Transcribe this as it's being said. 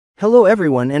Hello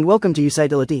everyone and welcome to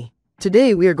Usitility.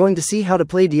 Today we are going to see how to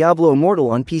play Diablo Immortal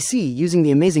on PC using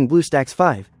the amazing BlueStacks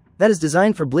 5, that is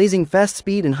designed for blazing fast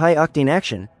speed and high-octane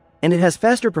action, and it has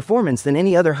faster performance than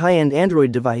any other high-end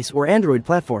Android device or Android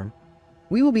platform.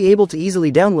 We will be able to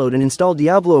easily download and install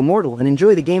Diablo Immortal and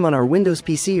enjoy the game on our Windows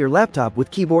PC or laptop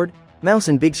with keyboard, mouse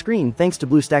and big screen thanks to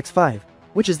BlueStacks 5,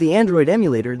 which is the Android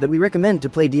emulator that we recommend to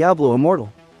play Diablo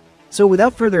Immortal. So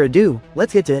without further ado,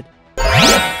 let's get to it.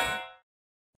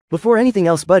 Before anything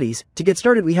else buddies, to get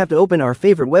started we have to open our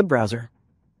favorite web browser.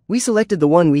 We selected the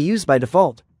one we use by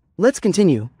default. Let's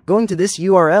continue, going to this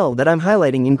URL that I'm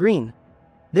highlighting in green.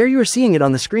 There you are seeing it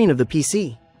on the screen of the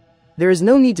PC. There is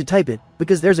no need to type it,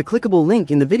 because there's a clickable link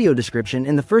in the video description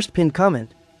in the first pinned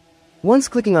comment. Once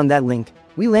clicking on that link,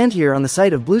 we land here on the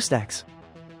site of BlueStacks.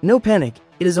 No panic,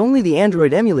 it is only the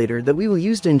Android emulator that we will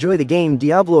use to enjoy the game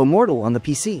Diablo Immortal on the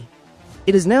PC.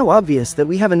 It is now obvious that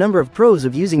we have a number of pros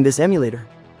of using this emulator.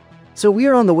 So we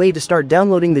are on the way to start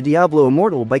downloading the Diablo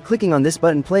Immortal by clicking on this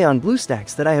button play on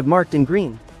BlueStacks that I have marked in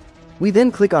green. We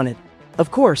then click on it. Of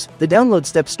course, the download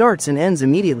step starts and ends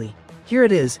immediately. Here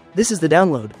it is, this is the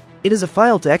download. It is a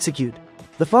file to execute.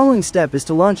 The following step is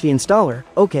to launch the installer.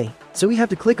 Okay, so we have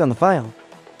to click on the file.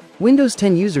 Windows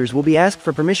 10 users will be asked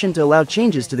for permission to allow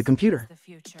changes to the computer.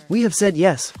 We have said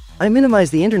yes. I minimize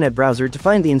the internet browser to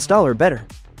find the installer better.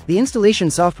 The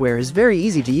installation software is very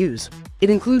easy to use. It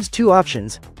includes two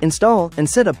options, install and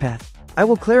setup path. I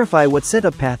will clarify what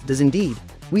setup path does indeed.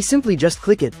 We simply just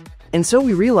click it. And so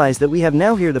we realize that we have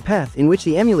now here the path in which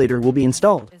the emulator will be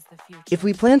installed. If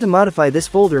we plan to modify this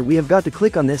folder we have got to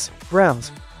click on this,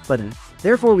 browse, button.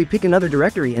 Therefore we pick another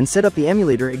directory and set up the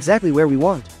emulator exactly where we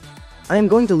want. I am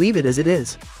going to leave it as it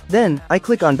is. Then, I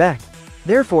click on back.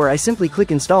 Therefore I simply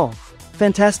click install.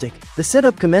 Fantastic, the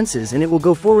setup commences and it will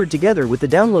go forward together with the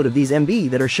download of these MB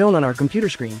that are shown on our computer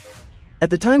screen. At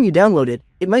the time you download it,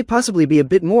 it might possibly be a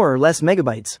bit more or less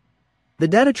megabytes. The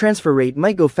data transfer rate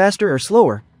might go faster or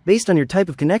slower, based on your type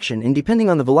of connection and depending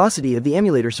on the velocity of the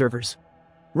emulator servers.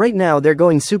 Right now they're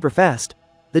going super fast.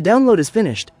 The download is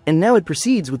finished, and now it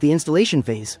proceeds with the installation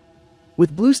phase.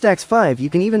 With BlueStacks 5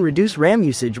 you can even reduce RAM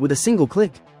usage with a single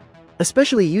click.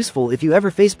 Especially useful if you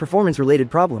ever face performance-related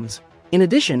problems. In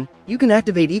addition, you can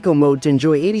activate Eco Mode to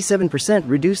enjoy 87%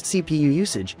 reduced CPU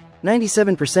usage,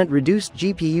 97% reduced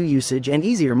GPU usage and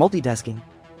easier multitasking.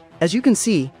 As you can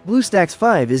see, BlueStacks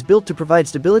 5 is built to provide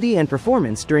stability and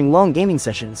performance during long gaming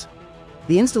sessions.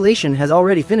 The installation has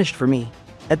already finished for me.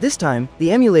 At this time,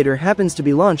 the emulator happens to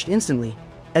be launched instantly.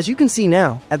 As you can see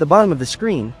now, at the bottom of the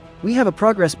screen, we have a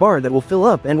progress bar that will fill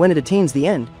up and when it attains the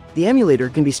end, the emulator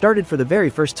can be started for the very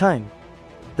first time.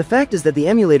 The fact is that the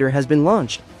emulator has been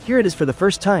launched, here it is for the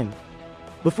first time.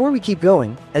 Before we keep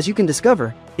going, as you can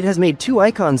discover, it has made two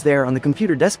icons there on the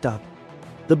computer desktop.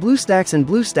 The BlueStacks and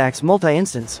BlueStacks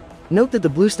multi-instance. Note that the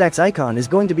BlueStacks icon is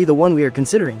going to be the one we are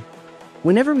considering.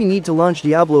 Whenever we need to launch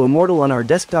Diablo Immortal on our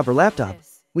desktop or laptop,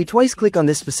 we twice click on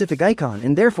this specific icon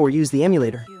and therefore use the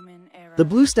emulator. The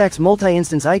BlueStacks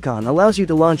multi-instance icon allows you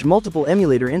to launch multiple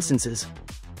emulator instances.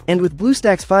 And with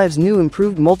BlueStacks 5's new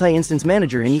improved multi-instance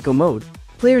manager in Eco Mode,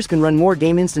 players can run more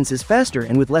game instances faster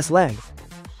and with less lag.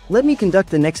 Let me conduct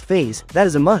the next phase, that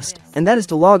is a must, and that is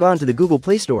to log on to the Google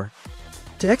Play Store.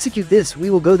 To execute this we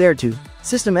will go there to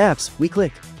System Apps, we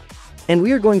click. And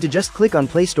we are going to just click on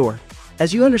Play Store.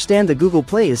 As you understand the Google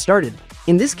Play is started.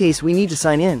 In this case we need to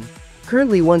sign in.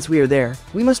 Currently once we are there,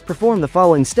 we must perform the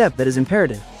following step that is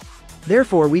imperative.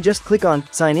 Therefore we just click on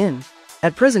Sign In.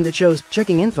 At present it shows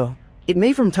Checking Info. It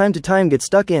may from time to time get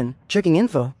stuck in Checking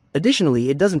Info, additionally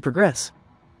it doesn't progress.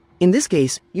 In this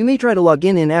case, you may try to log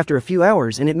in after a few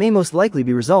hours and it may most likely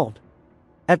be resolved.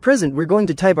 At present we're going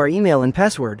to type our email and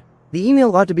password. The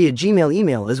email ought to be a Gmail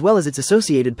email as well as its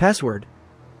associated password.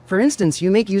 For instance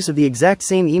you make use of the exact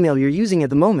same email you're using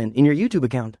at the moment in your YouTube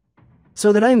account.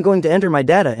 So that I am going to enter my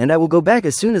data and I will go back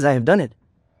as soon as I have done it.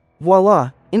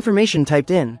 Voila, information typed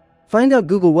in. Find out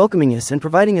Google welcoming us and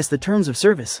providing us the terms of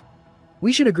service.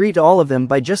 We should agree to all of them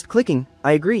by just clicking,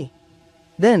 I agree.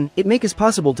 Then, it makes it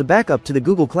possible to back up to the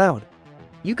Google Cloud.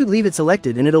 You could leave it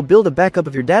selected and it'll build a backup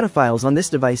of your data files on this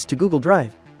device to Google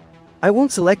Drive. I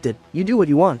won't select it, you do what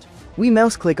you want. We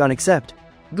mouse click on Accept.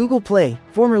 Google Play,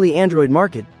 formerly Android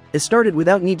Market, is started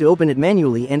without need to open it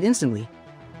manually and instantly.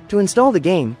 To install the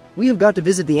game, we have got to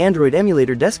visit the Android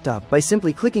emulator desktop by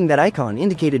simply clicking that icon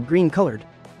indicated green colored.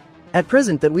 At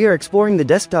present that we are exploring the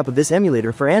desktop of this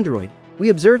emulator for Android, we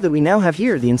observe that we now have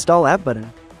here the Install App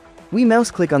button. We mouse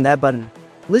click on that button.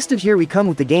 Listed here we come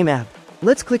with the game app.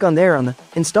 Let's click on there on the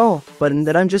Install button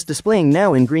that I'm just displaying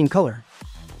now in green color.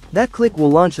 That click will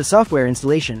launch the software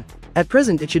installation. At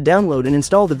present it should download and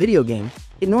install the video game.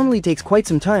 It normally takes quite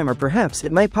some time, or perhaps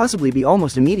it might possibly be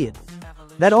almost immediate.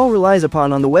 That all relies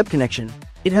upon on the web connection.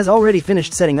 It has already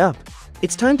finished setting up.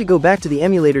 It's time to go back to the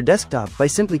emulator desktop by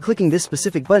simply clicking this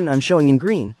specific button I'm showing in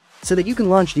green, so that you can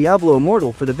launch Diablo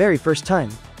Immortal for the very first time.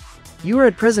 You are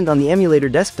at present on the emulator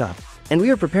desktop, and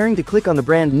we are preparing to click on the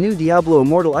brand new Diablo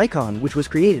Immortal icon which was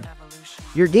created.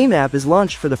 Your game app is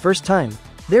launched for the first time.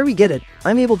 There we get it.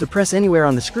 I'm able to press anywhere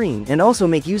on the screen and also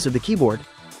make use of the keyboard.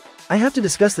 I have to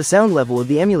discuss the sound level of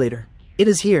the emulator. It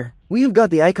is here. We have got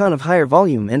the icon of higher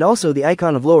volume and also the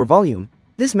icon of lower volume.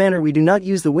 This manner we do not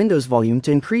use the Windows volume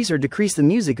to increase or decrease the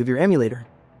music of your emulator.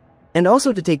 And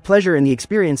also to take pleasure in the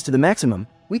experience to the maximum,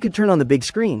 we could turn on the big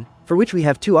screen, for which we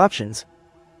have two options.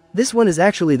 This one is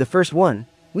actually the first one.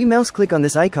 We mouse click on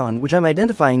this icon which I'm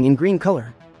identifying in green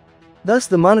color. Thus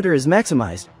the monitor is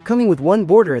maximized, coming with one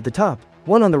border at the top,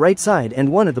 one on the right side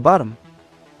and one at the bottom.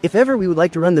 If ever we would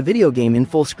like to run the video game in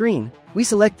full screen, we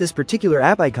select this particular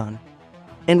app icon.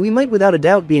 And we might without a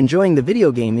doubt be enjoying the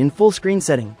video game in full screen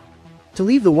setting. To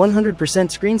leave the 100%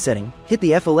 screen setting, hit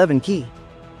the F11 key.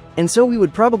 And so we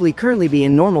would probably currently be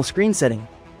in normal screen setting.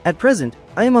 At present,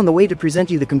 I am on the way to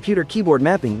present you the computer keyboard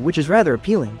mapping, which is rather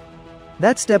appealing.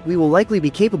 That step we will likely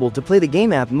be capable to play the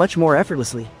game app much more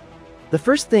effortlessly. The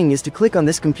first thing is to click on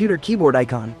this computer keyboard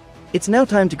icon. It's now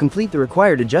time to complete the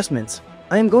required adjustments.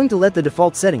 I am going to let the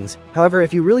default settings, however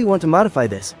if you really want to modify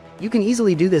this, you can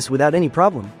easily do this without any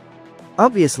problem.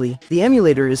 Obviously, the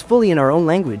emulator is fully in our own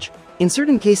language. In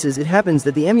certain cases it happens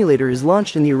that the emulator is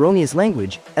launched in the erroneous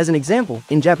language, as an example,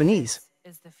 in Japanese.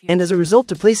 And as a result,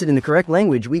 to place it in the correct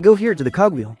language we go here to the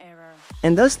cogwheel.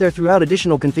 And thus there throughout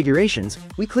additional configurations,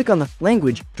 we click on the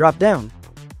language drop down.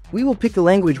 We will pick the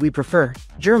language we prefer,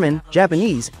 German,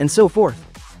 Japanese, and so forth.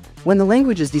 When the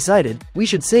language is decided, we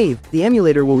should save, the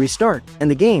emulator will restart,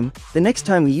 and the game, the next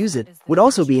time we use it, would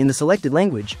also be in the selected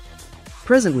language.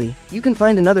 Presently, you can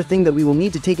find another thing that we will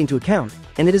need to take into account,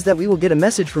 and it is that we will get a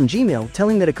message from Gmail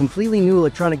telling that a completely new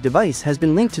electronic device has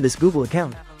been linked to this Google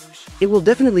account. It will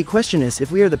definitely question us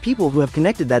if we are the people who have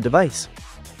connected that device.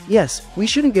 Yes, we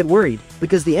shouldn't get worried,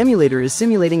 because the emulator is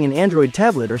simulating an Android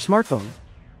tablet or smartphone.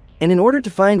 And in order to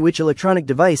find which electronic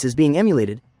device is being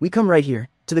emulated, we come right here,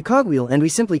 to the cogwheel, and we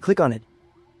simply click on it.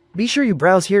 Be sure you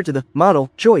browse here to the model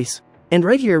choice, and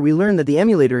right here we learn that the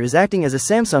emulator is acting as a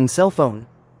Samsung cell phone.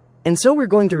 And so we're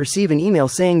going to receive an email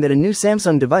saying that a new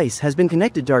Samsung device has been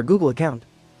connected to our Google account.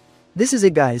 This is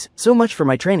it guys, so much for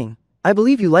my training. I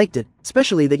believe you liked it,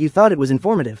 especially that you thought it was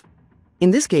informative.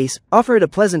 In this case, offer it a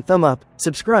pleasant thumb up,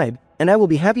 subscribe, and I will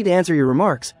be happy to answer your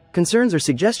remarks, concerns or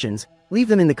suggestions. Leave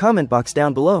them in the comment box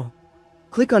down below.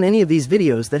 Click on any of these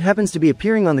videos that happens to be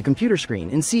appearing on the computer screen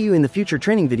and see you in the future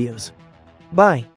training videos. Bye.